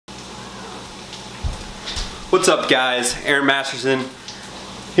What's up guys, Aaron Masterson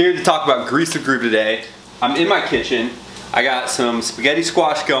here to talk about Grease the Groove today. I'm in my kitchen. I got some spaghetti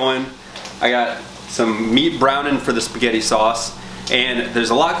squash going. I got some meat browning for the spaghetti sauce. And there's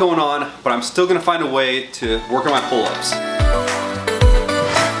a lot going on, but I'm still gonna find a way to work on my pull-ups.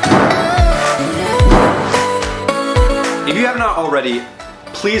 If you have not already,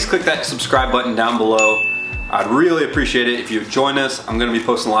 please click that subscribe button down below. I'd really appreciate it if you would join us. I'm gonna be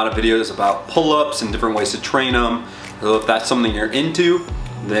posting a lot of videos about pull-ups and different ways to train them. So if that's something you're into,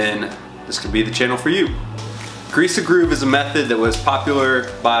 then this could be the channel for you. Grease the Groove is a method that was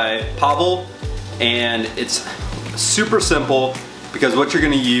popular by Pavel, and it's super simple because what you're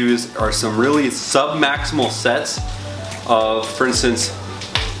gonna use are some really sub-maximal sets of, for instance,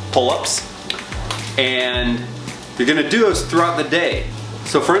 pull-ups, and you're gonna do those throughout the day.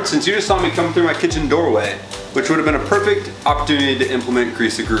 So for instance, you just saw me come through my kitchen doorway, which would have been a perfect opportunity to implement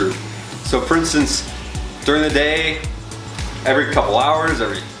Grease the Groove. So for instance, during the day, every couple hours,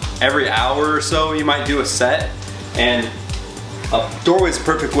 every hour or so, you might do a set, and a doorway is a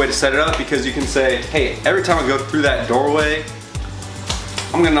perfect way to set it up because you can say, hey, every time I go through that doorway,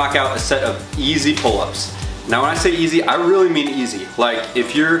 I'm gonna knock out a set of easy pull-ups. Now when I say easy, I really mean easy. Like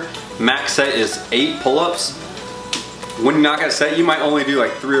if your max set is 8 pull-ups, when you knock out a set, you might only do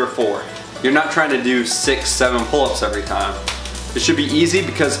like 3 or 4. You're not trying to do 6, 7 pull-ups every time. It should be easy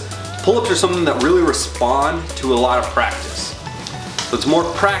because pull-ups are something that really respond to a lot of practice. So it's more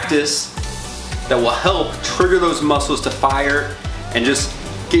practice that will help trigger those muscles to fire and just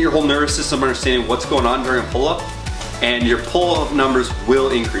get your whole nervous system understanding what's going on during a pull-up, and your pull-up numbers will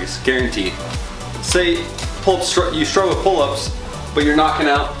increase, guaranteed. Say you struggle with pull-ups, but you're knocking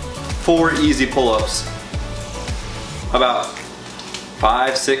out 4 easy pull-ups about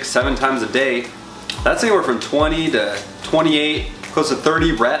 5, 6, 7 times a day. That's anywhere from 20 to 28, close to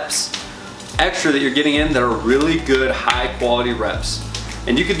 30 reps extra that you're getting in that are really good, high quality reps.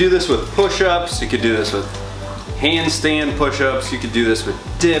 And you could do this with push-ups, you could do this with handstand push-ups, you could do this with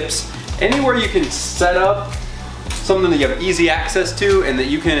dips. Anywhere you can set up something that you have easy access to and that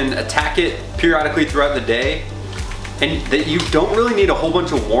you can attack it periodically throughout the day, and that you don't really need a whole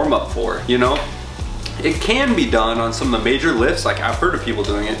bunch of warm-up for, you know? It can be done on some of the major lifts, like I've heard of people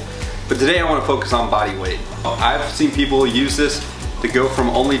doing it, but today I want to focus on body weight. I've seen people use this to go from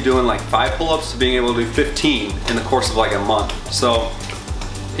only doing like 5 pull-ups to being able to do 15 in the course of like a month. So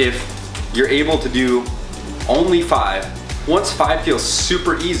if you're able to do only 5, once 5 feels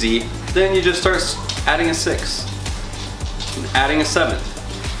super easy, then you just start adding a 6, adding a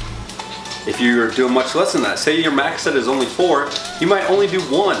 7th. If you're doing much less than that, say your max set is only 4, you might only do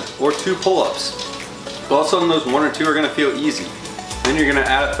 1 or 2 pull-ups. But all of a sudden those 1 or 2 are gonna feel easy. Then you're gonna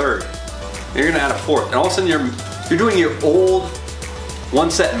add a 3rd. Then you're gonna add a 4th. And all of a sudden you're doing your old 1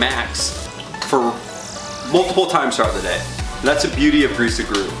 set max for multiple times throughout the day. And that's the beauty of Grease the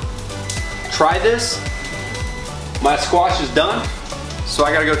Groove. Try this. My squash is done, so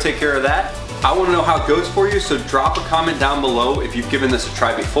I gotta go take care of that. I wanna know how it goes for you, so drop a comment down below if you've given this a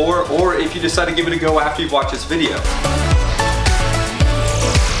try before, or if you decide to give it a go after you've watched this video.